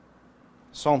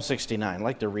Psalm 69. I'd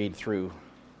like to read through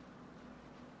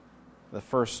the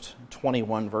first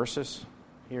 21 verses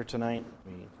here tonight.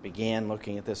 We began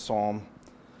looking at this psalm,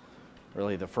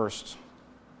 really the first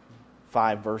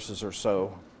 5 verses or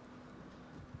so,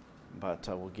 but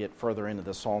we'll get further into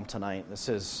the psalm tonight. This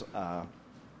is,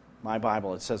 my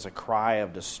Bible, it says a cry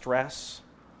of distress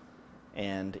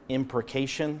and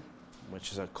imprecation,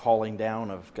 which is a calling down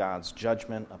of God's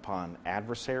judgment upon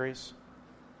adversaries.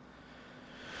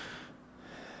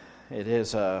 It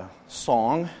is a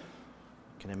song. You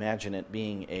can imagine it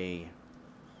being a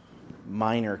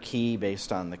minor key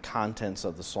based on the contents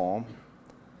of the psalm.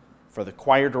 For the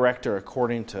choir director,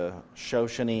 according to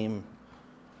Shoshanim,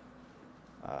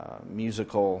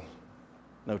 musical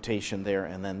notation there,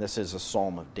 and then this is a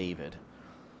psalm of David.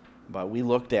 But we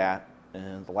looked at,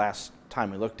 and the last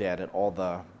time we looked at it, all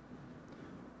the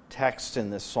texts in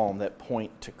this psalm that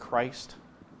point to Christ.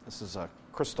 This is a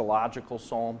Christological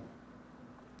psalm.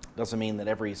 Doesn't mean that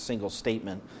every single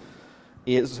statement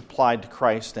is applied to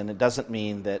Christ, and it doesn't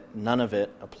mean that none of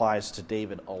it applies to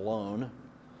David alone.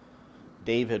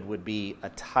 David would be a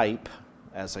type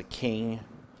as a king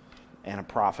and a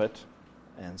prophet,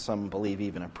 and some believe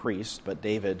even a priest, but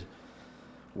David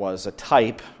was a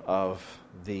type of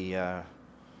the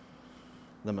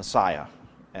Messiah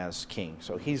as king.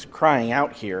 So he's crying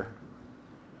out here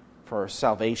for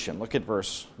salvation. Look at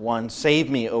verse 1. Save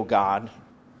me, O God,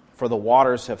 for the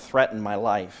waters have threatened my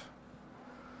life.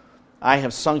 I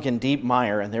have sunk in deep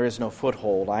mire, and there is no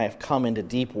foothold. I have come into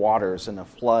deep waters, and a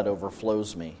flood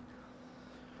overflows me.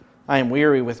 I am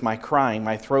weary with my crying.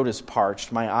 My throat is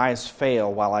parched. My eyes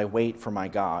fail while I wait for my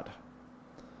God.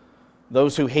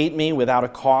 Those who hate me without a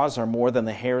cause are more than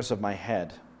the hairs of my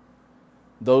head.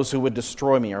 Those who would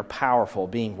destroy me are powerful,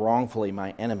 being wrongfully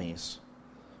my enemies.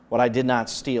 What I did not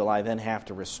steal, I then have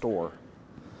to restore.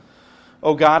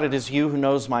 O God, it is you who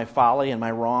knows my folly, and my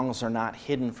wrongs are not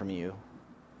hidden from you.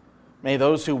 May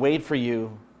those who wait for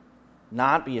you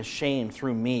not be ashamed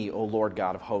through me, O Lord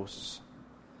God of hosts.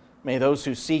 May those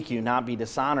who seek you not be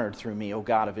dishonored through me, O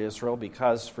God of Israel,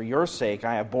 because for your sake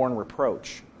I have borne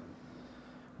reproach.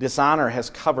 Dishonor has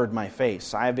covered my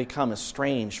face. I have become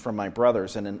estranged from my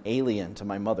brothers and an alien to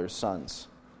my mother's sons.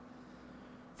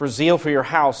 For zeal for your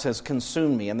house has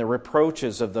consumed me, and the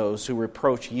reproaches of those who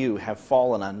reproach you have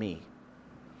fallen on me.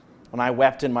 When I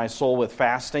wept in my soul with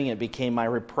fasting, it became my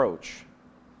reproach.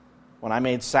 When I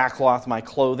made sackcloth my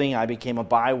clothing, I became a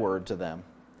byword to them.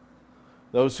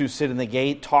 Those who sit in the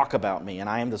gate talk about me, and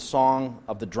I am the song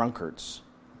of the drunkards.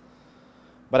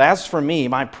 But as for me,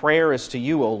 my prayer is to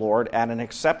you, O Lord, at an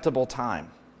acceptable time.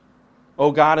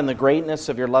 O God, in the greatness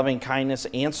of your loving kindness,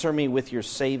 answer me with your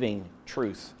saving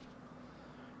truth.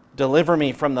 Deliver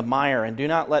me from the mire, and do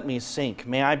not let me sink.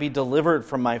 May I be delivered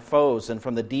from my foes and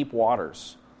from the deep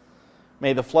waters.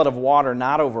 May the flood of water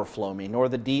not overflow me, nor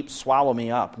the deep swallow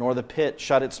me up, nor the pit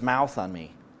shut its mouth on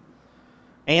me.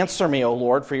 Answer me, O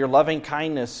Lord, for your loving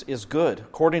kindness is good.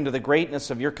 According to the greatness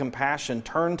of your compassion,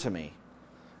 turn to me.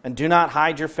 And do not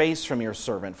hide your face from your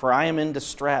servant, for I am in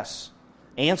distress.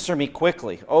 Answer me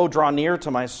quickly. O draw near to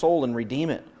my soul and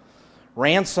redeem it.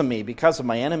 Ransom me because of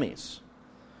my enemies.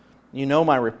 You know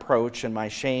my reproach and my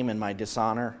shame and my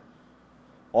dishonor.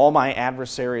 All my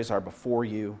adversaries are before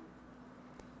you.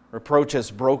 Reproach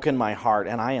has broken my heart,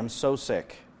 and I am so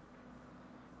sick.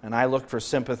 And I looked for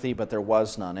sympathy, but there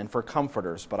was none, and for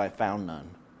comforters, but I found none.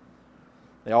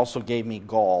 They also gave me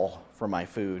gall for my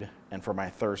food, and for my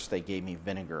thirst they gave me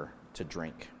vinegar to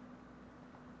drink.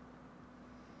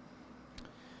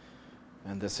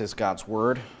 And this is God's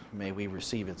word. May we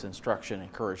receive its instruction and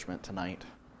encouragement tonight.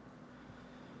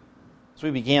 As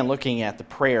we began looking at the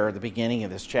prayer at the beginning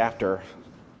of this chapter,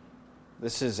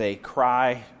 this is a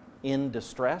cry in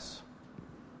distress.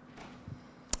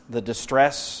 The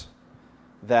distress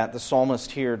that the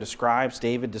psalmist here describes,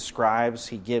 David describes,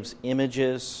 he gives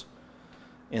images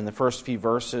in the first few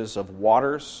verses of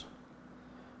waters,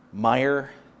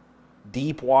 mire,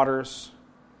 deep waters,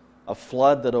 a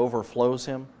flood that overflows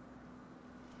him.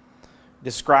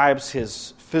 Describes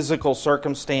his physical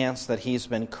circumstance that he's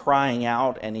been crying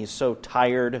out and he's so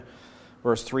tired.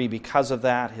 Verse 3, because of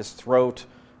that, his throat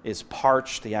is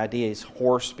parched. The idea is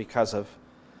hoarse because of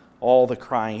all the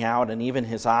crying out, and even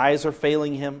his eyes are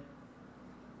failing him.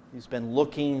 He's been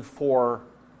looking for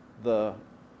the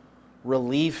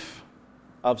relief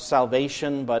of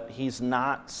salvation, but he's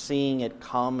not seeing it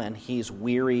come, and he's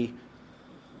weary.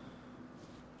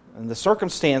 And the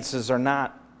circumstances are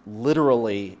not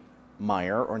literally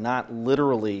mire or not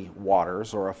literally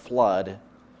waters or a flood.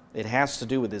 It has to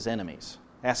do with his enemies.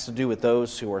 It has to do with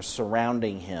those who are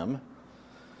surrounding him.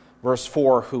 Verse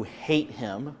 4, who hate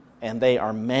him. and they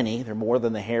are many. They're more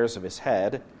than the hairs of his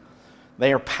head.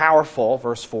 They are powerful,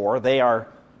 verse 4. They are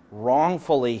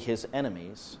wrongfully his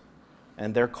enemies,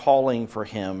 and they're calling for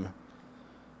him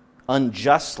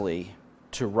unjustly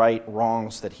to right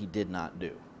wrongs that he did not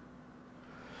do.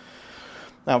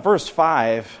 Now, verse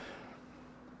 5,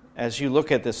 as you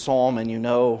look at this psalm and you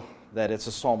know that it's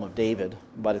a psalm of David,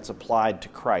 but it's applied to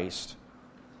Christ,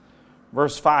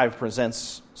 verse 5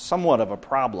 presents somewhat of a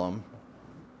problem,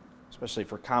 especially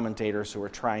for commentators who are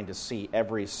trying to see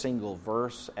every single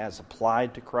verse as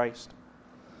applied to Christ.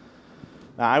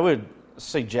 Now, I would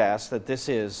suggest that this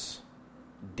is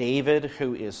David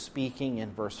who is speaking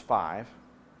in verse 5.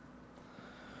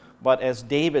 But as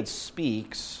David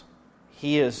speaks,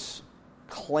 he is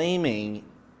claiming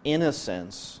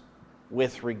innocence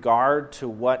with regard to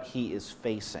what he is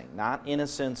facing. Not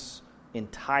innocence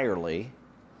entirely,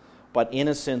 but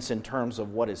innocence in terms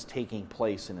of what is taking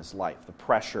place in his life, the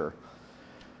pressure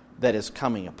that is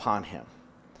coming upon him.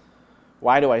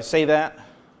 Why do I say that?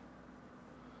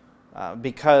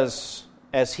 Because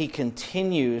as he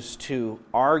continues to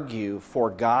argue for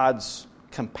God's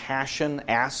compassion,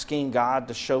 asking God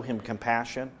to show him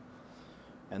compassion,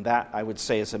 and that, I would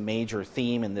say, is a major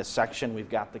theme in this section. We've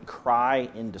got the cry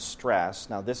in distress.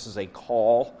 Now, this is a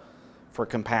call for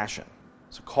compassion.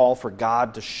 It's a call for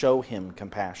God to show him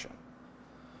compassion.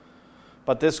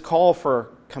 But this call for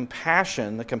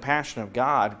compassion, the compassion of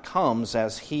God, comes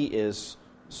as he is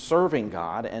serving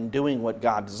God and doing what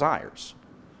God desires.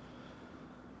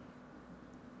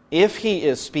 If he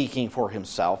is speaking for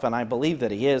himself, and I believe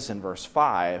that he is in verse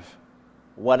 5,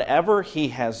 whatever he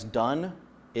has done,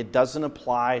 it doesn't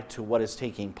apply to what is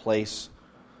taking place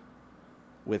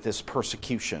with this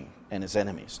persecution and his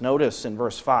enemies. Notice in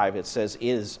verse 5 it says,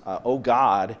 O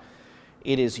God,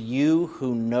 it is you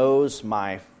who knows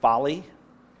my folly.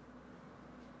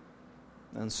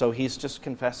 And so he's just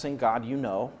confessing, God, you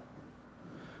know.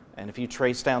 And if you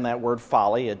trace down that word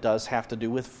folly, it does have to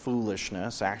do with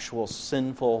foolishness, actual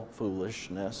sinful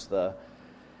foolishness. The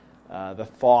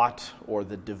thought or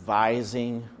the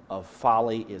devising of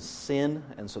folly is sin.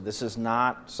 And so this is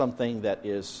not something that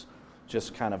is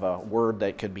just kind of a word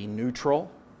that could be neutral.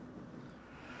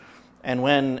 And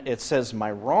when it says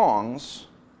my wrongs,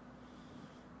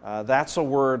 that's a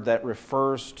word that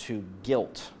refers to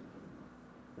guilt,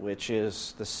 which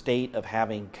is the state of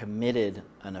having committed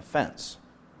an offense.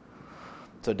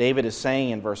 So David is saying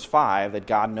in verse 5 that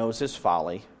God knows his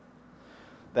folly,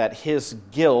 that his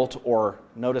guilt, or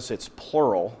notice it's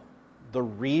plural, the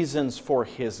reasons for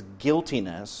his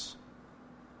guiltiness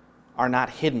are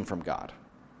not hidden from God.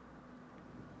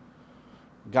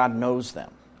 God knows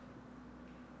them.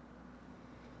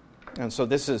 And so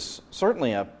this is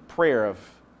certainly a prayer of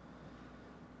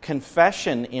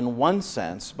confession in one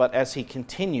sense, but as he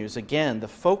continues, again, the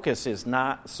focus is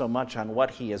not so much on what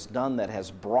he has done that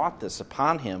has brought this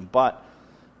upon him, but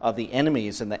of the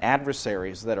enemies and the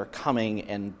adversaries that are coming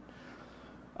and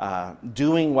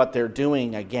doing what they're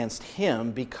doing against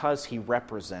him because he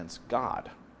represents God.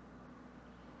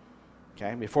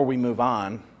 Okay, before we move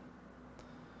on,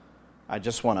 I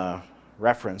just want to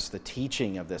reference the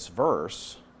teaching of this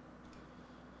verse.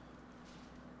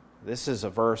 This is a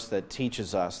verse that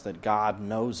teaches us that God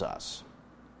knows us.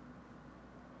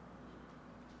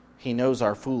 He knows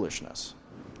our foolishness.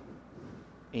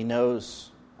 He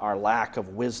knows our lack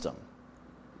of wisdom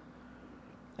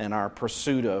and our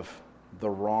pursuit of the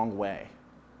wrong way.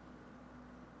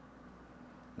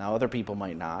 Now, other people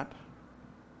might not,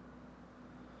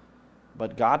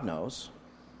 but God knows,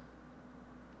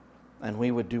 and we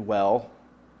would do well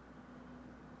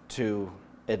to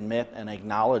admit and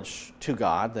acknowledge to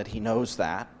God that he knows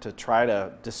that. To try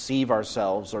to deceive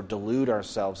ourselves or delude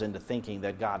ourselves into thinking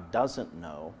that God doesn't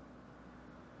know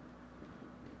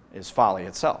is folly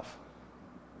itself.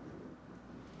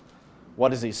 What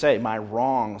does he say? My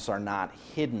wrongs are not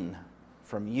hidden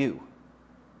from you.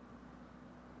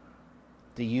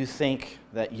 Do you think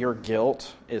that your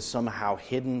guilt is somehow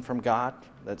hidden from God?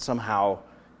 That somehow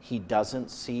he doesn't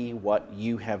see what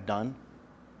you have done?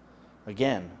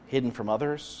 Again, hidden from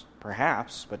others,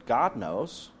 perhaps, but God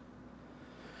knows.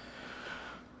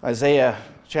 Isaiah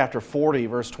chapter 40,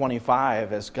 verse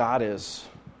 25, as God is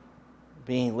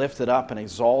being lifted up and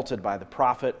exalted by the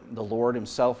prophet, the Lord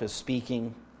himself is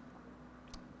speaking.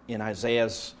 In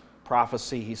Isaiah's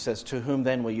prophecy, he says, "To whom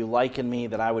then will you liken me,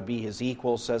 that I would be his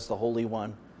equal, says the Holy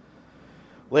One?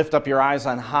 Lift up your eyes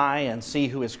on high and see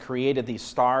who has created these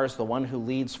stars, the one who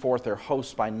leads forth their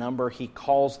hosts by number. He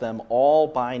calls them all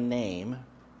by name.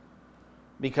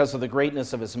 Because of the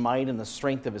greatness of his might and the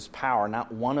strength of his power,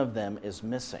 not one of them is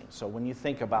missing." So when you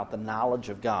think about the knowledge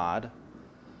of God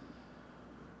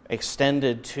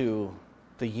extended to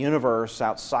the universe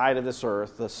outside of this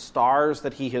earth, the stars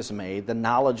that he has made, the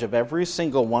knowledge of every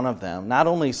single one of them, not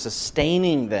only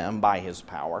sustaining them by his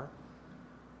power,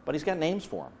 but he's got names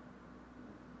for them.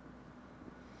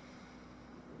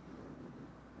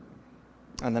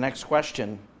 And the next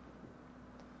question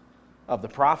of the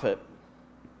prophet,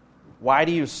 why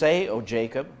do you say, O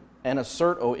Jacob, and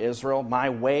assert, O Israel, my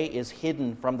way is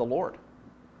hidden from the Lord?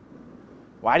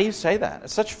 Why do you say that?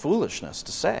 It's such foolishness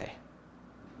to say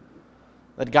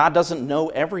that God doesn't know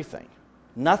everything.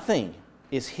 Nothing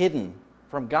is hidden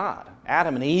from God.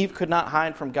 Adam and Eve could not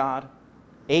hide from God.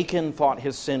 Achan thought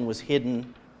his sin was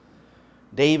hidden.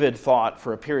 David thought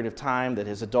for a period of time that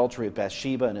his adultery with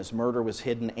Bathsheba and his murder was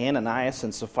hidden. Ananias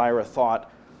and Sapphira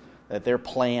thought that their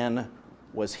plan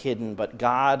was hidden. But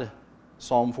God,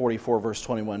 Psalm 44, verse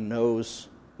 21, knows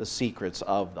the secrets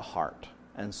of the heart.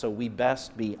 And so we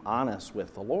best be honest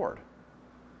with the Lord.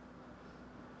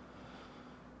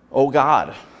 O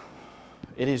God,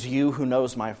 it is you who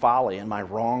knows my folly, and my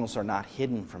wrongs are not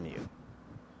hidden from you.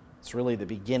 It's really the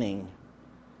beginning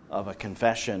of a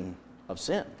confession of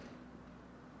sin.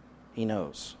 He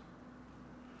knows.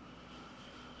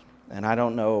 And I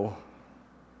don't know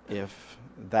if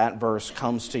that verse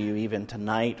comes to you even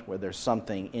tonight, where there's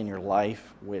something in your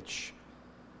life which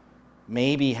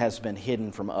maybe has been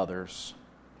hidden from others.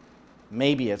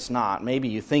 Maybe it's not. Maybe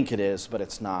you think it is, but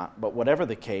it's not. But whatever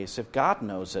the case, if God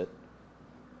knows it,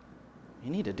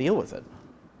 you need to deal with it.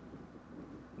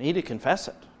 You need to confess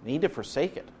it. You need to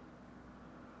forsake it.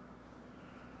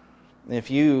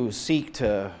 If you seek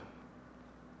to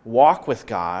walk with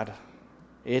God,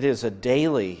 it is a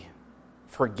daily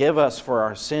forgive us for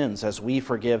our sins as we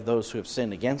forgive those who have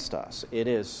sinned against us. It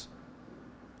is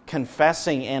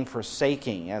confessing and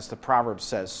forsaking, as the proverb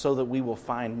says, so that we will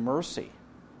find mercy.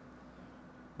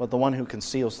 But the one who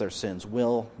conceals their sins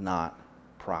will not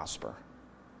prosper.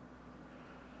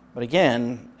 But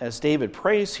again, as David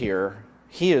prays here,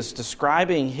 he is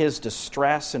describing his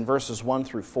distress in verses 1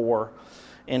 through 4.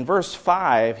 In verse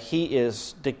 5, he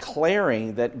is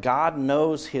declaring that God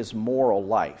knows his moral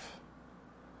life.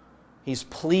 He's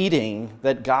pleading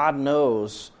that God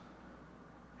knows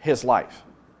his life.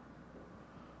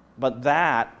 But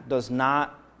that does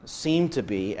not seem to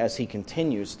be, as he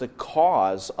continues, the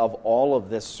cause of all of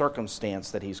this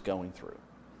circumstance that he's going through.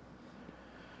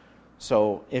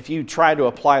 So if you try to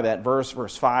apply that verse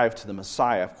 5, to the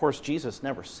Messiah, of course, Jesus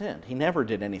never sinned. He never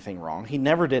did anything wrong. He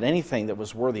never did anything that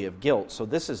was worthy of guilt. So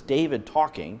this is David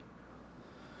talking.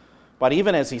 But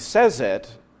even as he says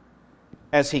it,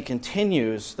 as he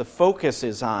continues, the focus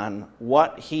is on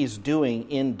what he's doing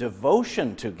in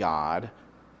devotion to God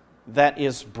that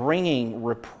is bringing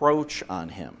reproach on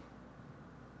him.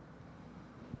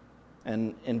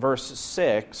 And in verse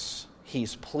 6,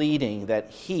 he's pleading that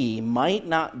he might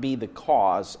not be the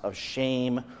cause of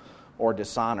shame or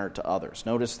dishonor to others.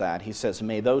 Notice that. He says,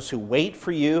 may those who wait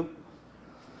for you,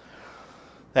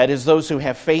 that is, those who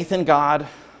have faith in God,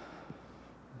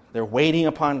 they're waiting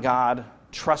upon God,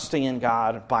 trusting in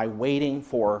God by waiting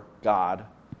for God,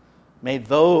 may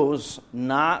those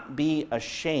not be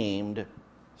ashamed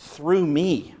through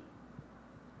me.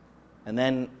 And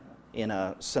then in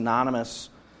a synonymous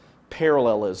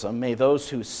parallelism, may those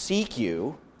who seek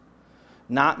you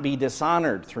not be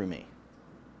dishonored through me.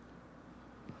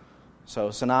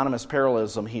 So synonymous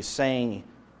parallelism, he's saying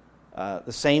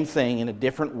the same thing in a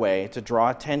different way to draw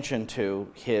attention to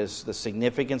the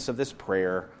significance of this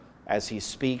prayer as he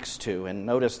speaks to, and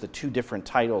notice the two different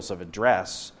titles of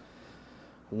address.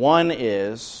 One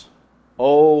is,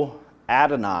 O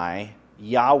Adonai,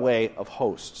 Yahweh of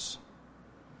hosts.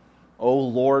 O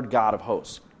Lord God of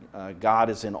hosts. God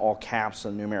is in all caps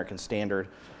in the New American Standard.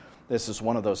 This is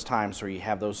one of those times where you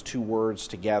have those two words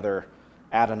together,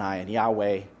 Adonai and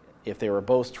Yahweh. If they were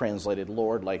both translated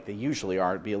Lord like they usually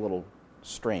are, it'd be a little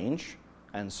strange.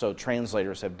 And so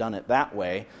translators have done it that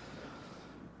way.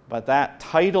 But that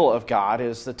title of God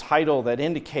is the title that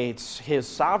indicates his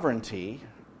sovereignty,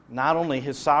 not only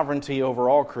his sovereignty over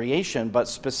all creation, but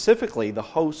specifically the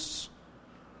hosts,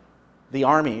 the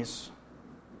armies,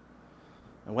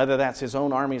 and whether that's his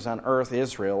own armies on earth,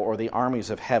 Israel, or the armies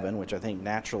of heaven, which I think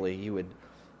naturally you would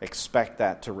expect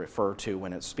that to refer to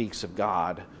when it speaks of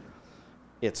God.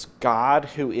 It's God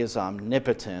who is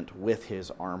omnipotent with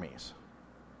his armies.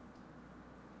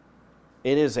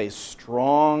 It is a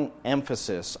strong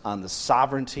emphasis on the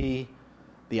sovereignty,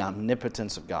 the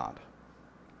omnipotence of God.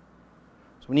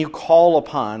 So when you call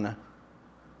upon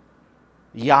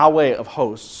Yahweh of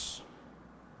hosts,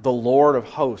 the Lord of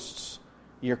hosts,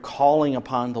 you're calling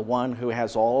upon the one who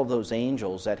has all of those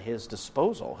angels at his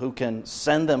disposal, who can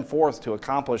send them forth to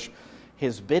accomplish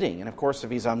his bidding. And of course,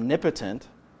 if he's omnipotent,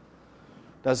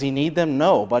 does he need them?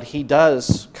 No, but he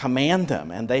does command them,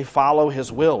 and they follow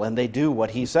his will, and they do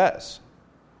what he says.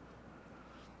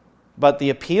 But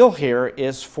the appeal here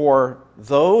is for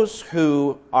those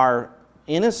who are,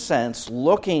 in a sense,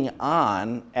 looking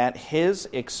on at his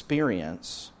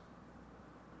experience,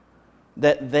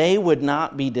 that they would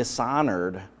not be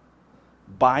dishonored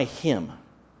by him.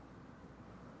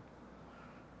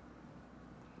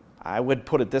 I would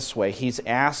put it this way. He's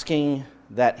asking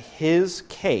that his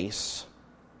case,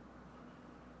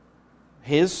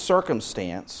 his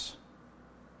circumstance,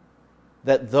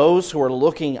 that those who are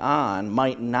looking on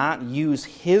might not use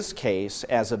his case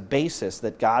as a basis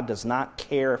that God does not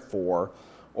care for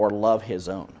or love his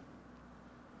own.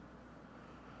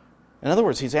 In other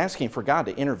words, he's asking for God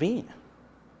to intervene.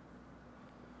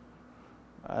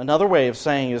 Another way of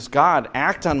saying is, God,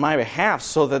 act on my behalf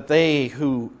so that they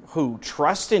who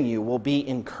trust in you will be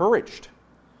encouraged,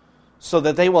 so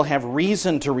that they will have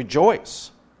reason to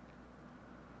rejoice.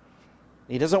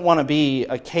 He doesn't want to be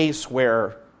a case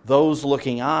where those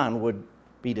looking on would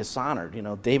be dishonored. You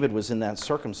know, David was in that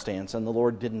circumstance and the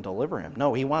Lord didn't deliver him.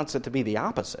 No, he wants it to be the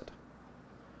opposite.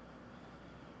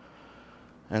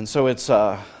 And so it's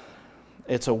a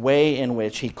way in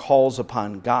which he calls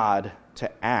upon God to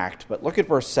act. But look at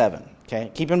verse 7.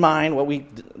 Okay? Keep in mind what we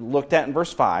looked at in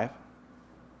verse 5.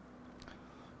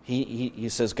 He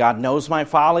says, God knows my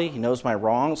folly, he knows my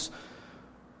wrongs,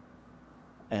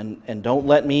 and don't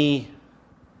let me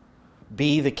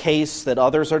be the case that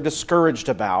others are discouraged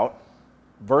about.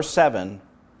 Verse 7,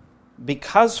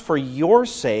 because for your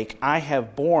sake I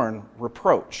have borne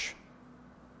reproach.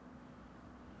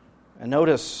 And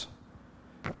notice,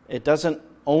 it doesn't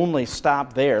only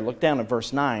stop there. Look down at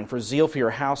verse 9. For zeal for your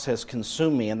house has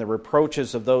consumed me, and the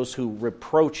reproaches of those who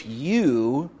reproach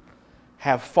you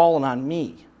have fallen on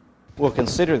me. We'll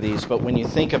consider these, but when you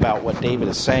think about what David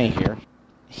is saying here,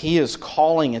 he is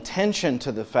calling attention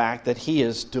to the fact that he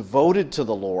is devoted to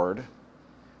the Lord,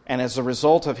 and as a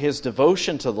result of his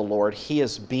devotion to the Lord, he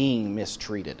is being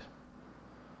mistreated.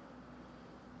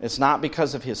 It's not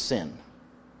because of his sin.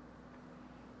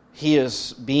 He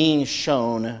is being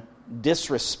shown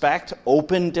disrespect,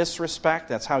 open disrespect.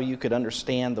 That's how you could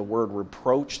understand the word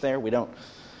reproach there. We don't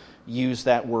use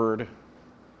that word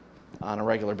on a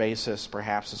regular basis.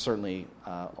 Perhaps it's certainly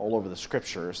all over the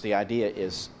Scriptures. The idea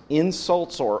is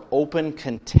insults or open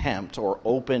contempt or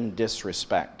open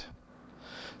disrespect.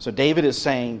 So David is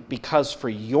saying, because for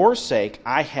your sake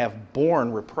I have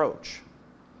borne reproach.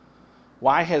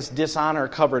 Why has dishonor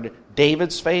covered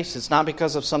David's face? It's not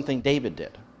because of something David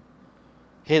did.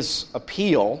 His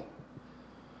appeal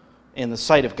in the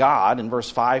sight of God, in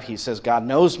verse 5, he says, God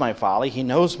knows my folly, he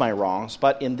knows my wrongs,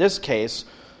 but in this case,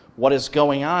 what is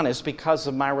going on is because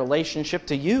of my relationship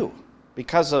to you.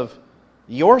 Because of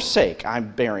your sake,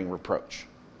 I'm bearing reproach.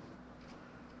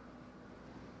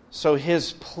 So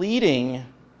his pleading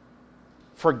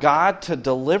for God to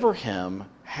deliver him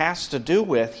has to do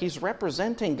with he's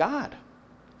representing God.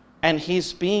 And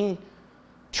he's being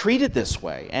treated this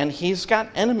way. And he's got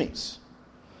enemies.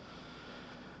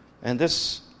 And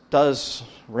this does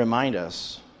remind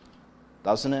us,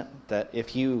 doesn't it, that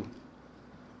if you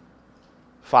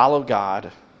follow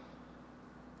God,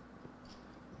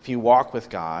 if you walk with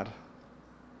God,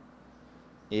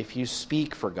 if you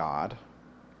speak for God,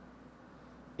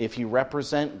 if you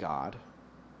represent God,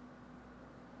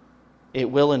 it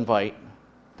will invite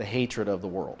the hatred of the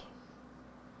world.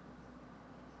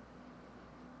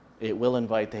 It will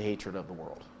invite the hatred of the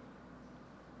world.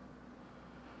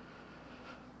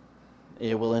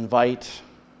 It will invite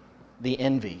the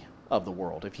envy of the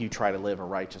world if you try to live a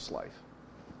righteous life.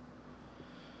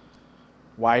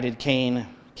 Why did Cain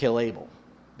kill Abel?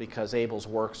 Because Abel's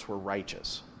works were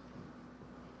righteous.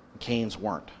 Cain's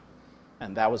weren't.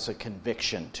 And that was a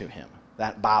conviction to him.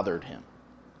 That bothered him.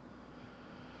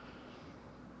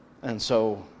 And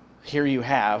so here you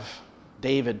have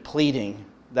David pleading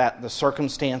that the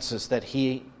circumstances that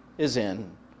he is in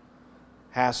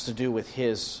has to do with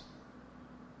his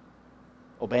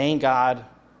obeying God,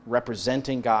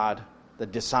 representing God. The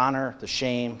dishonor, the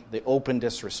shame, the open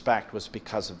disrespect was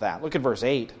because of that. Look at verse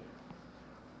 8.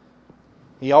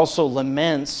 He also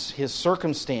laments his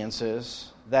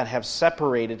circumstances that have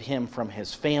separated him from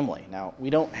his family. Now, we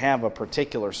don't have a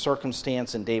particular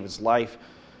circumstance in David's life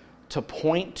to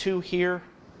point to here.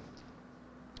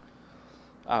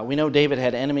 We know David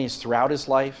had enemies throughout his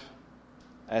life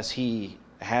as he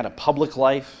had a public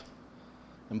life.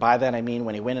 And by that I mean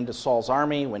when he went into Saul's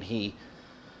army, when he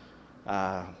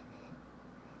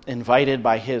invited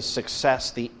by his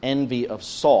success the envy of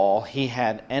Saul, he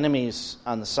had enemies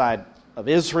on the side of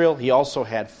Israel. He also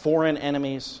had foreign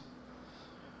enemies.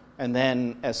 And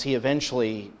then as he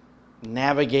eventually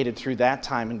navigated through that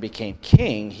time and became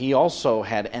king, he also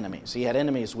had enemies. He had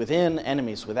enemies within,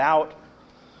 enemies without.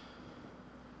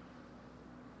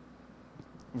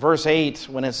 Verse 8,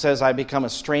 when it says, I become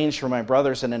estranged from my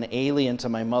brothers and an alien to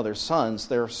my mother's sons,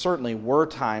 there certainly were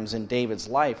times in David's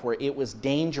life where it was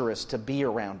dangerous to be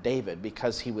around David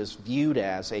because he was viewed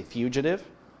as a fugitive.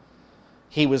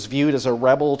 He was viewed as a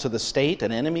rebel to the state,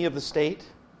 an enemy of the state.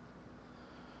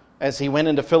 As he went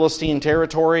into Philistine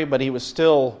territory, but he was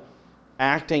still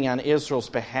acting on Israel's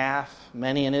behalf.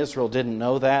 Many in Israel didn't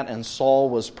know that, and Saul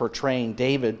was portraying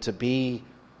David to be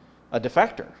a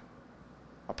defector,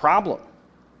 a problem.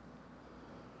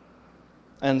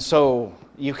 And so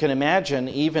you can imagine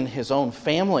even his own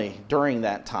family during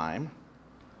that time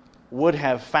would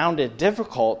have found it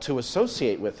difficult to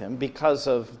associate with him because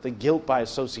of the guilt by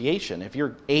association. If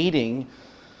you're aiding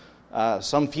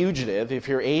some fugitive, if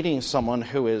you're aiding someone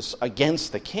who is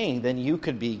against the king, then you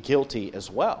could be guilty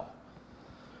as well.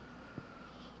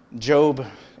 Job,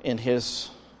 in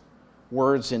his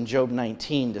words in Job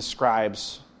 19,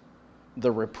 describes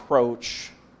the reproach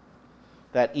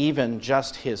that even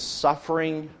just his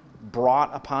suffering brought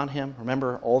upon him.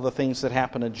 Remember all the things that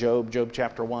happened to Job, Job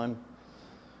chapter 1,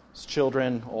 his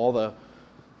children, all the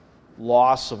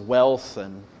loss of wealth,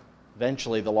 and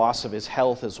eventually the loss of his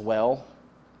health as well.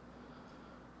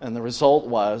 And the result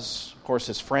was, of course,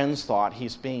 his friends thought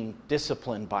he's being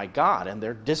disciplined by God, and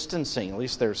they're distancing, at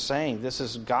least they're saying, this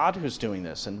is God who's doing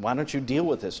this, and why don't you deal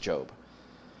with this, Job?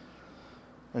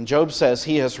 And Job says,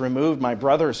 he has removed my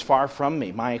brothers far from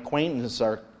me. My acquaintances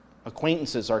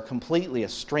are completely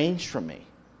estranged from me.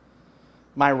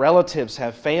 My relatives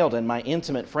have failed, and my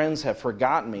intimate friends have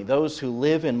forgotten me. Those who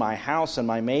live in my house and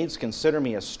my maids consider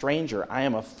me a stranger. I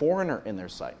am a foreigner in their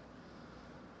sight.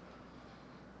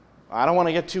 I don't want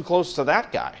to get too close to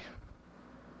that guy.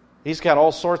 He's got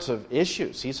all sorts of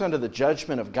issues. He's under the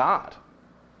judgment of God,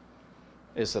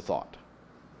 is the thought.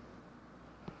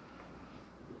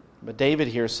 But David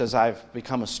here says, I've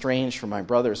become estranged from my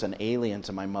brothers and alien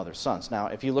to my mother's sons. Now,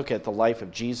 if you look at the life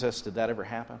of Jesus, did that ever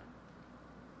happen?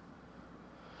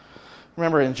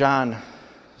 Remember in John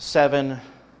 7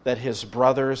 that his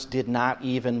brothers did not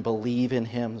even believe in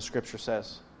him, the scripture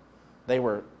says. They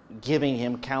were giving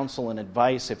him counsel and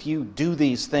advice. If you do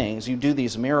these things, you do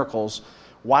these miracles,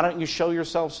 why don't you show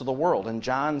yourselves to the world? And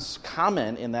John's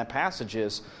comment in that passage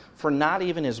is, for not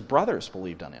even his brothers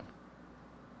believed on him.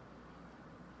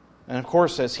 And of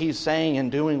course, as he's saying and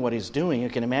doing what he's doing, you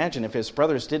can imagine if his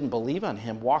brothers didn't believe on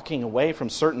him, walking away from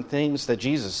certain things that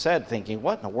Jesus said, thinking,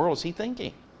 what in the world is he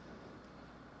thinking?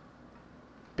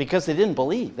 Because they didn't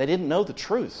believe. They didn't know the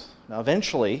truth. Now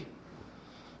eventually,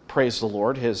 praise the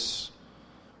Lord, his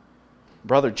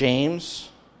brother James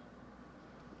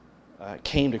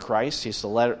came to Christ. He's the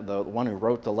one who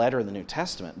wrote the letter in the New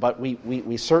Testament. But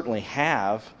we certainly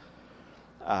have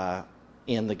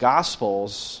in the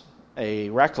Gospels a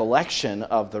recollection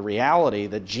of the reality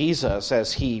that Jesus,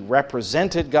 as he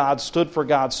represented God, stood for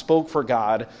God, spoke for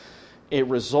God, it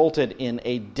resulted in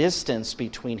a distance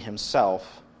between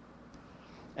himself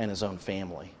and his own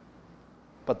family.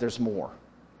 But there's more.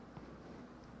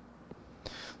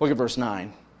 Look at verse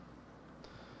 9.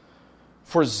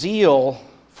 For zeal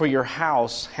for your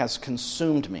house has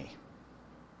consumed me,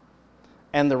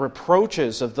 and the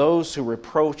reproaches of those who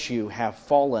reproach you have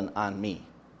fallen on me.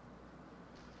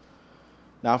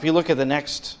 Now, if you look at the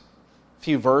next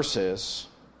few verses,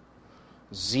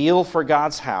 zeal for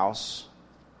God's house,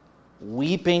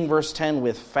 weeping, verse 10,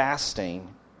 with fasting,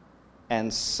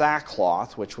 and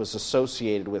sackcloth, which was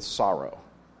associated with sorrow.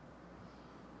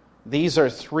 These are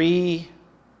three,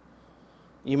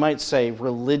 you might say,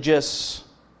 religious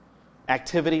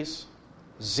activities.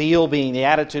 Zeal being the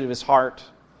attitude of his heart,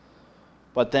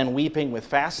 but then weeping with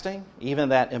fasting, even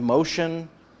that emotion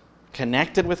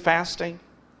connected with fasting,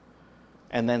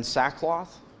 and then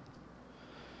sackcloth.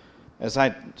 As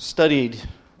I studied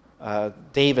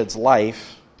David's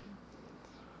life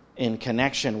in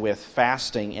connection with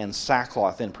fasting and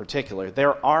sackcloth in particular,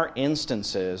 there are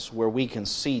instances where we can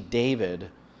see David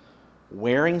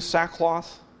wearing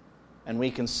sackcloth and we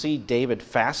can see David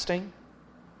fasting.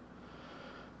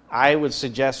 I would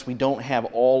suggest we don't have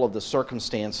all of the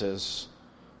circumstances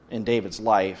in David's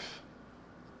life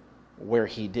where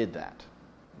he did that.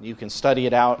 You can study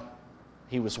it out.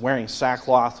 He was wearing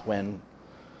sackcloth when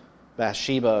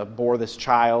Bathsheba bore this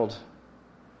child,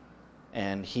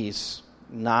 and he's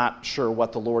not sure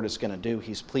what the Lord is going to do.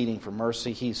 He's pleading for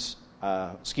mercy. He's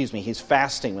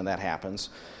fasting when that happens.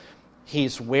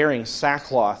 He's wearing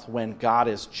sackcloth when God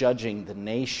is judging the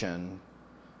nation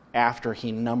after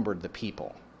he numbered the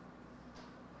people.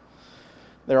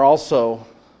 There also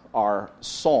are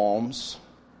psalms,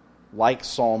 like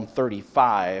Psalm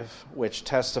 35, which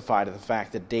testify to the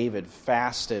fact that David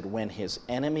fasted when his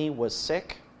enemy was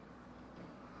sick.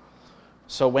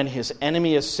 So when his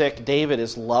enemy is sick, David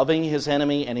is loving his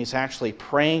enemy, and he's actually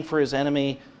praying for his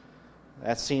enemy.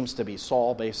 That seems to be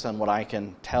Saul, based on what I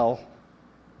can tell.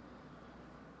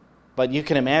 But you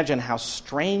can imagine how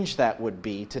strange that would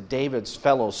be to David's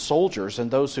fellow soldiers and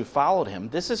those who followed him.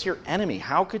 This is your enemy.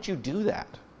 How could you do that?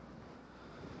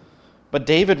 But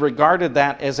David regarded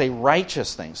that as a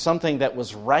righteous thing, something that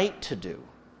was right to do,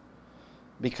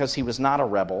 because he was not a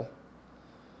rebel.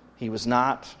 He was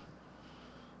not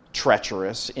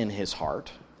treacherous in his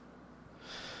heart.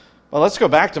 Well, let's go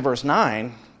back to verse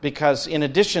 9, because in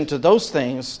addition to those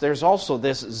things, there's also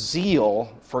this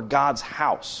zeal for God's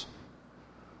house.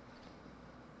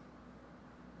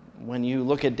 When you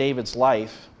look at David's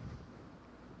life,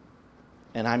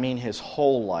 and I mean his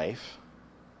whole life,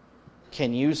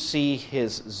 can you see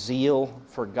his zeal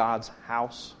for God's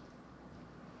house?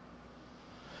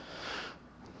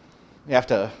 You have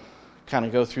to kind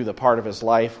of go through the part of his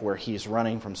life where he's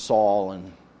running from Saul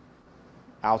and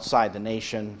outside the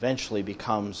nation, eventually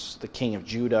becomes the king of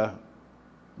Judah,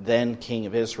 then king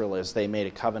of Israel as they made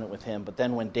a covenant with him. But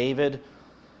then when David,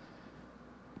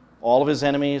 all of his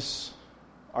enemies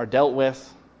are dealt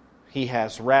with, he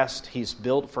has rest, he's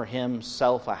built for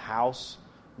himself a house.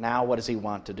 Now what does he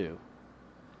want to do?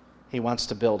 He wants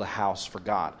to build a house for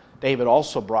God. David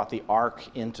also brought the ark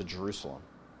into Jerusalem.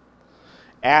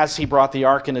 As he brought the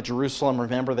ark into Jerusalem,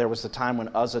 remember there was the time when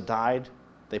Uzzah died.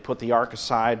 They put the ark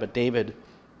aside, but David,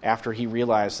 after he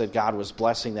realized that God was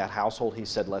blessing that household, he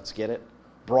said, let's get it.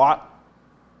 Brought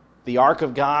the ark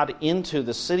of God into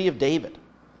the city of David.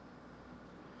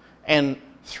 And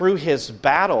through his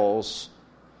battles,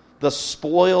 the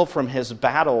spoil from his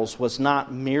battles was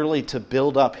not merely to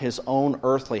build up his own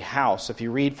earthly house. If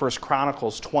you read 1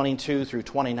 Chronicles 22 through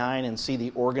 29 and see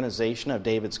the organization of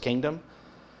David's kingdom,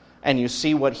 and you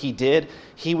see what he did,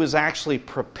 he was actually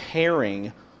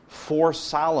preparing for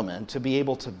Solomon to be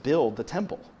able to build the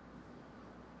temple.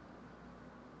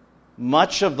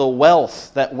 Much of the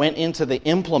wealth that went into the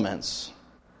implements,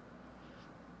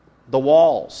 the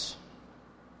walls,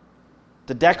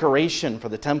 the decoration for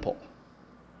the temple,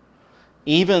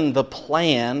 even the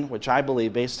plan, which I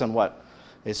believe, based on what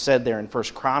is said there in 1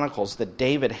 Chronicles, that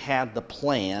David had the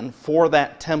plan for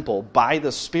that temple by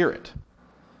the Spirit.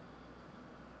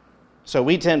 So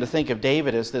we tend to think of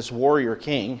David as this warrior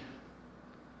king,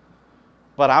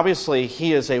 but obviously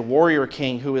he is a warrior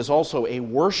king who is also a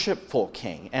worshipful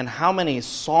king. And how many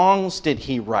songs did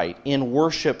he write in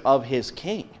worship of his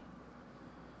king?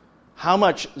 How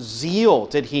much zeal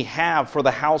did he have for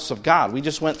the house of God? We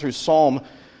just went through Psalm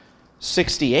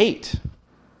 68,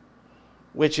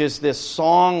 which is this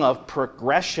song of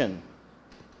progression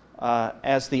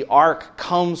as the ark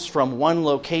comes from one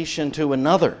location to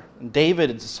another.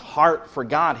 David's heart for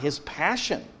God, his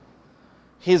passion,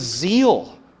 his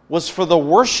zeal was for the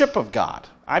worship of God.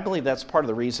 I believe that's part of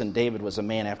the reason David was a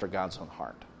man after God's own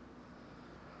heart.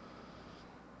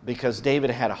 Because David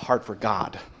had a heart for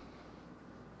God.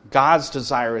 God's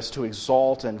desire is to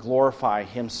exalt and glorify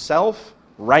himself,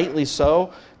 rightly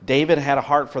so. David had a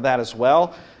heart for that as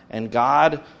well. And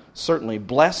God certainly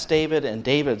blessed David, and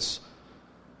David's...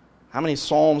 How many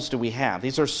psalms do we have?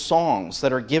 These are songs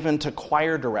that are given to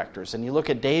choir directors. And you look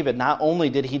at David, not only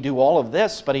did he do all of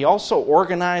this, but he also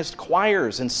organized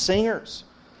choirs and singers.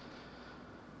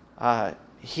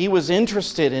 He was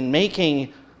interested in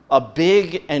making a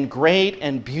big and great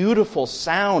and beautiful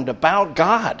sound about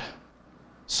God,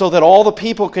 so that all the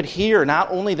people could hear,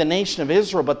 not only the nation of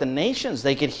Israel, but the nations,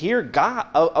 they could hear God,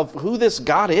 of who this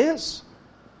God is.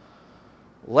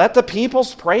 Let the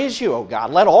peoples praise you, O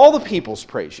God. Let all the peoples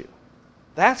praise you.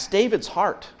 That's David's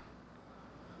heart.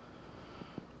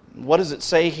 What does it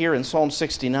say here in Psalm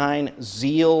 69?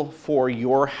 Zeal for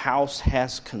your house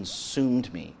has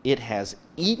consumed me. It has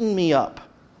eaten me up.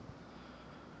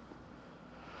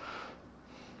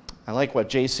 I like what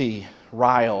J.C.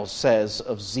 Ryle says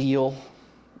of zeal.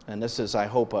 And this is, I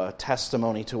hope, a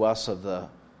testimony to us of the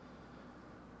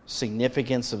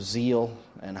significance of zeal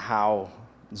and how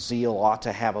zeal ought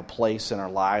to have a place in our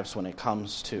lives when it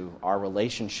comes to our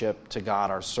relationship to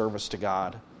God, our service to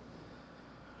God.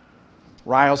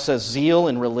 Ryle says, zeal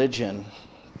in religion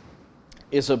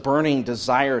is a burning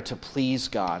desire to please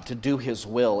God, to do His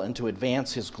will, and to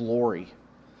advance His glory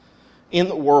in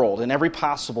the world in every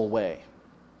possible way.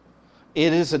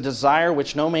 It is a desire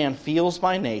which no man feels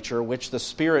by nature, which the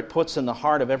Spirit puts in the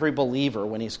heart of every believer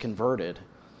when he's converted.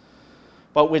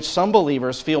 but which some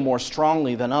believers feel more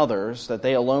strongly than others that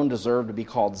they alone deserve to be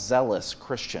called zealous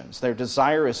Christians. Their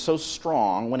desire is so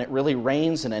strong when it really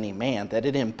reigns in any man that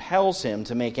it impels him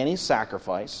to make any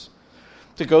sacrifice,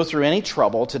 to go through any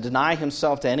trouble, to deny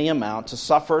himself to any amount, to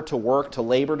suffer, to work, to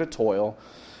labor, to toil,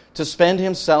 to spend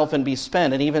himself and be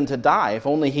spent, and even to die, if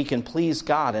only he can please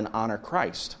God and honor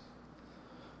Christ.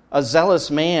 A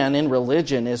zealous man in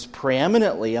religion is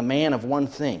preeminently a man of one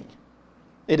thing.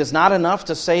 It is not enough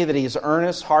to say that he is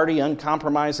earnest, hearty,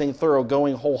 uncompromising,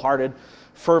 thoroughgoing, wholehearted,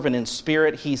 fervent in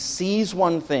spirit. He sees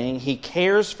one thing, he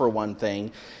cares for one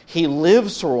thing, he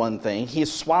lives for one thing, he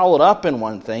is swallowed up in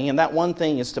one thing, and that one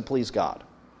thing is to please God.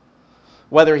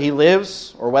 Whether he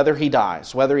lives or whether he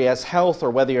dies, whether he has health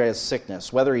or whether he has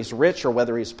sickness, whether he's rich or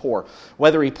whether he's poor,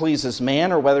 whether he pleases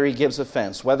man or whether he gives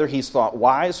offense, whether he's thought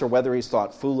wise or whether he's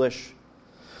thought foolish,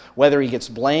 whether he gets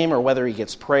blame or whether he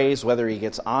gets praise, whether he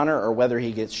gets honor or whether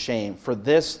he gets shame. For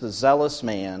this, the zealous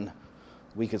man,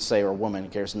 we could say, or woman,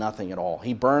 cares nothing at all.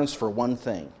 He burns for one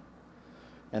thing,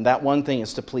 and that one thing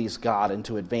is to please God and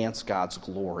to advance God's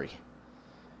glory.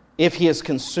 If he is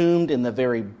consumed in the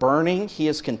very burning, he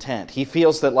is content. He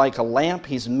feels that like a lamp,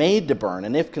 he's made to burn,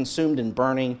 and if consumed in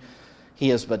burning, he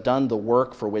has but done the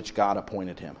work for which God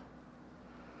appointed him.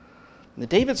 And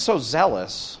David's so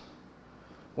zealous,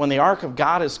 when the ark of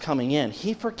God is coming in,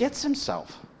 he forgets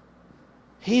himself.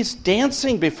 He's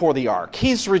dancing before the ark.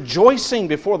 He's rejoicing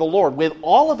before the Lord with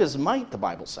all of his might, the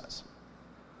Bible says.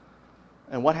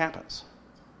 And what happens?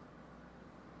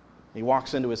 He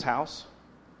walks into his house,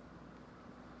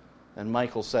 and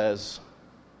Michal says,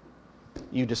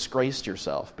 "You disgraced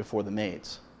yourself before the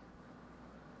maids."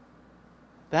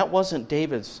 That wasn't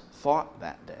David's thought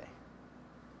that day.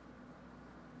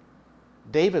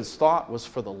 David's thought was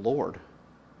for the Lord.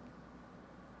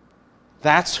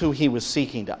 That's who he was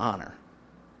seeking to honor.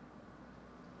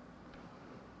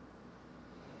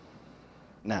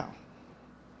 Now,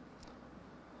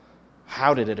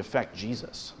 how did it affect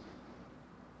Jesus?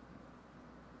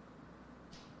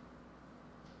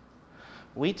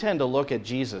 We tend to look at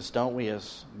Jesus, don't we,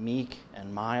 as meek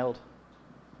and mild,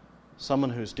 someone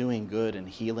who's doing good and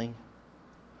healing.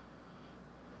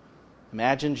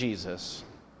 Imagine Jesus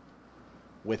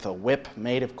with a whip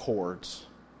made of cords,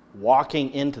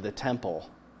 walking into the temple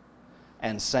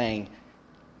and saying,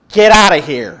 "Get out of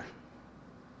here!"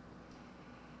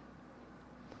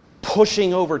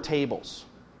 Pushing over tables,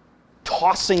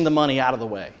 tossing the money out of the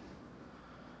way.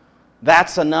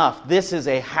 That's enough. This is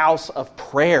a house of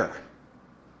prayer.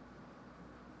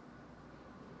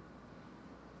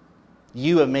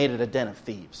 You have made it a den of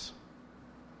thieves.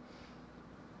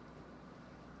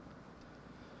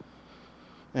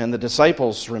 And the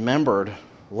disciples remembered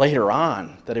later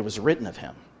on that it was written of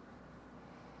him.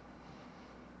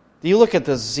 Do you look at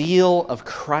the zeal of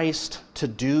Christ to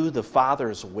do the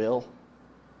Father's will?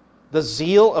 The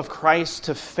zeal of Christ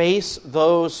to face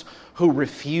those who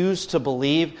refuse to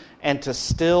believe and to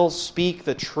still speak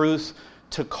the truth,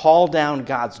 to call down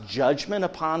God's judgment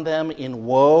upon them in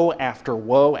woe after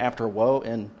woe after woe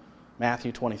in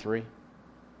Matthew 23.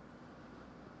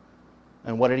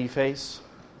 And what did he face?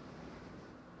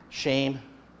 Shame,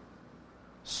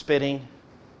 spitting,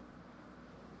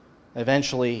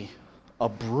 eventually a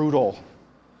brutal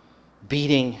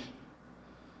beating,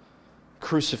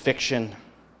 crucifixion,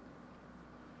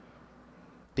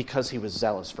 because he was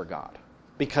zealous for God,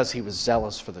 because he was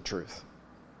zealous for the truth.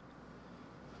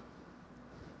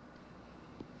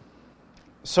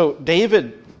 So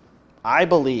David, I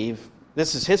believe,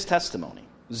 this is his testimony.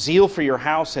 Zeal for your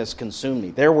house has consumed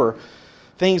me. There were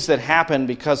things that happened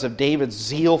because of David's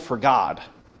zeal for God.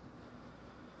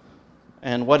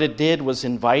 And what it did was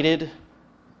invited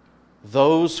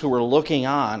those who were looking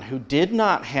on, who did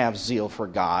not have zeal for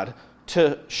God,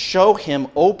 to show him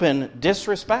open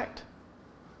disrespect.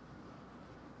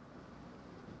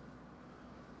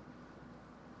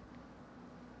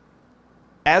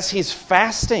 As he's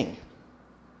fasting,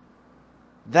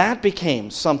 that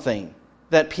became something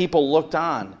that people looked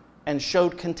on and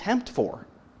showed contempt for.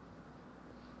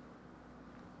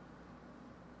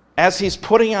 As he's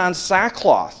putting on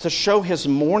sackcloth to show his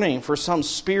mourning for some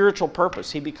spiritual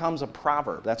purpose, he becomes a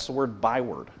proverb. That's the word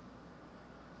byword.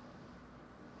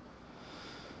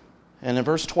 And in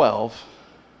verse 12,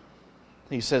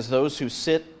 he says, "Those who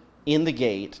sit in the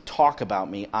gate talk about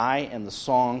me. I am the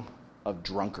song of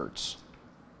drunkards."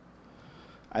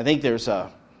 I think there's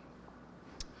a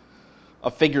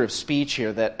figure of speech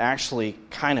here that actually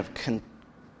kind of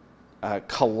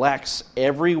collects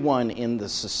everyone in the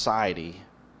society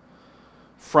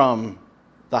from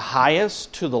the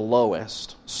highest to the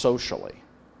lowest socially.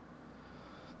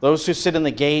 Those who sit in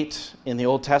the gate in the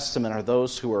Old Testament are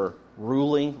those who are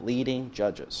ruling, leading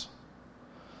judges.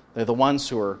 They're the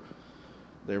ones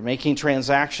they're making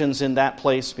transactions in that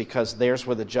place because there's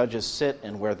where the judges sit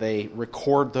and where they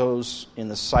record those in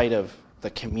the sight of the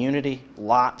community.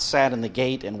 Lot sat in the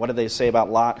gate, and what did they say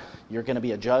about Lot? You're going to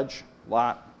be a judge,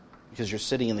 Lot, because you're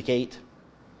sitting in the gate.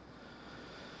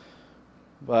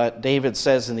 But David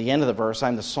says in the end of the verse,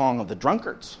 I'm the song of the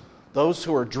drunkards. Those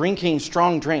who are drinking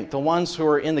strong drink, the ones who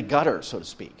are in the gutter, so to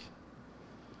speak.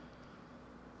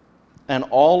 And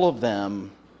all of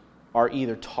them are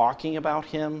either talking about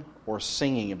him or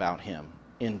singing about him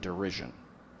in derision.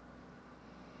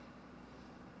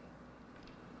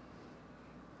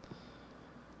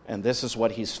 And this is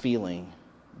what he's feeling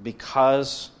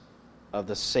because of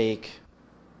the sake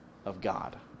of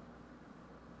God.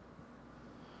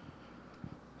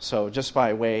 So just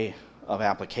by way of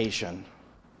application,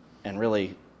 and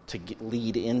really to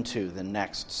lead into the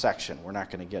next section, we're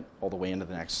not going to get all the way into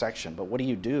the next section, but what do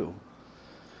you do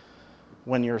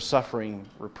when you're suffering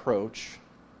reproach,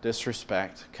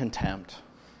 disrespect, contempt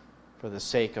for the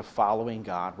sake of following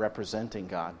God, representing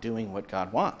God, doing what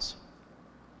God wants?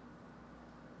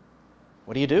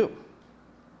 What do you do?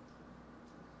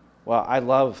 Well, I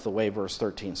love the way verse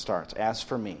 13 starts. As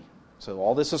for me. So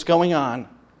all this is going on,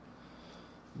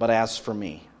 but as for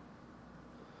me,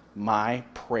 my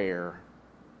prayer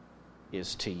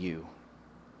is to you,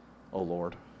 O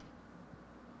Lord.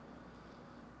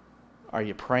 Are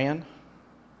you praying?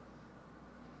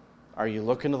 Are you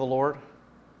looking to the Lord?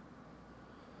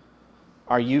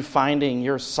 Are you finding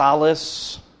your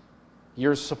solace,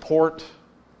 your support,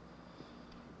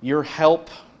 your help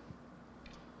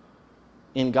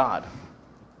in God?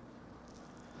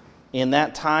 In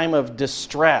that time of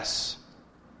distress,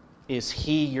 is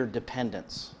He your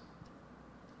dependence?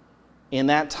 In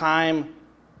that time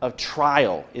of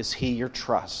trial, is He your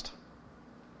trust?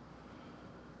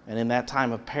 And in that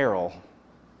time of peril,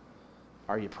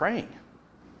 are you praying?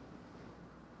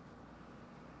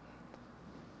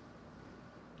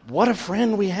 What a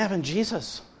friend we have in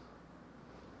Jesus.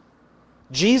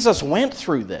 Jesus went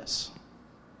through this.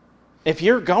 If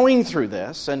you're going through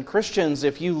this, and Christians,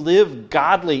 if you live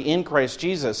godly in Christ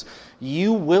Jesus,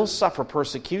 you will suffer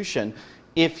persecution.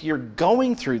 If you're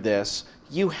going through this,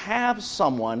 you have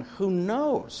someone who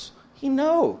knows. He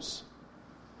knows.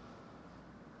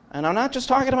 And I'm not just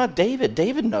talking about David.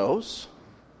 David knows.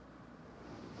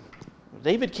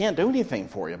 David can't do anything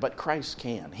for you, but Christ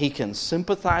can. He can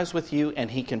sympathize with you, and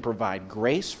He can provide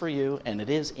grace for you, and it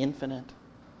is infinite.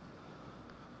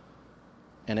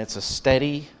 And it's a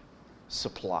steady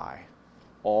supply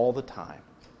all the time.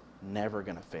 Never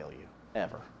going to fail you,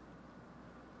 ever.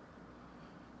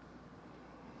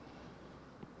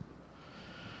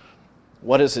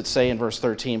 What does it say in verse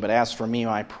 13? But as for me,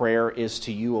 my prayer is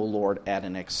to you, O Lord, at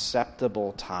an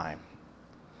acceptable time.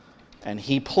 And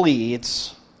he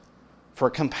pleads for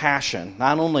compassion,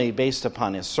 not only based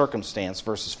upon his circumstance,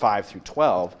 verses 5 through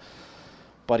 12,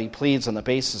 but he pleads on the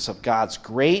basis of God's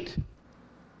great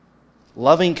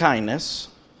loving kindness.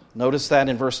 Notice that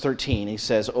in verse 13, he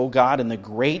says, O God, in the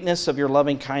greatness of your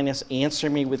loving kindness, answer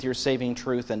me with your saving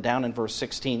truth. And down in verse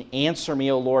 16, answer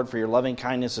me, O Lord, for your loving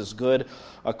kindness is good,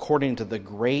 according to the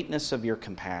greatness of your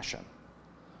compassion.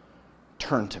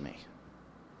 Turn to me.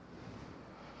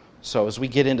 So as we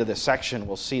get into this section,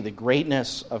 we'll see the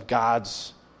greatness of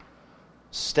God's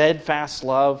steadfast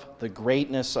love, the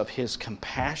greatness of His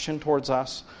compassion towards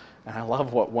us. And I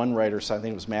love what one writer said, I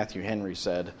think it was Matthew Henry,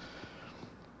 said.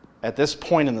 At this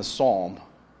point in the psalm,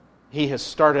 he has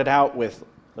started out with,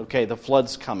 okay, the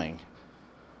flood's coming.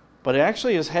 But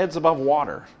actually his head's above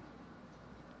water.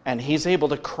 And he's able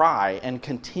to cry and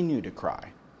continue to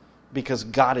cry because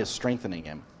God is strengthening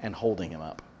him and holding him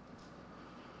up.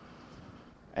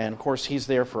 And of course, He's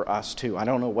there for us too. I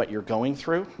don't know what you're going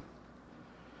through,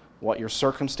 what your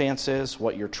circumstance is,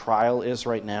 what your trial is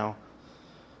right now.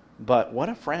 But what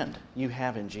a friend you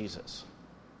have in Jesus.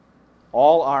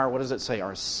 All our, what does it say,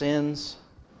 our sins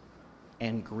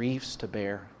and griefs to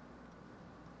bear.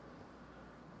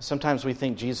 Sometimes we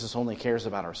think Jesus only cares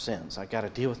about our sins. I've got to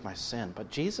deal with my sin. But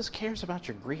Jesus cares about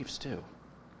your griefs too.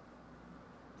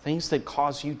 Things that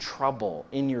cause you trouble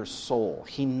in your soul.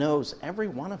 He knows every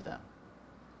one of them.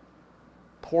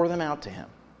 Pour them out to Him.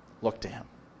 Look to Him.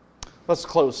 Let's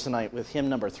close tonight with hymn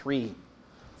number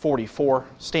 344.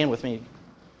 Stand with me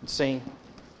and sing.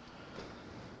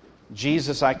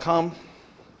 Jesus, I come.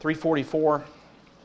 344.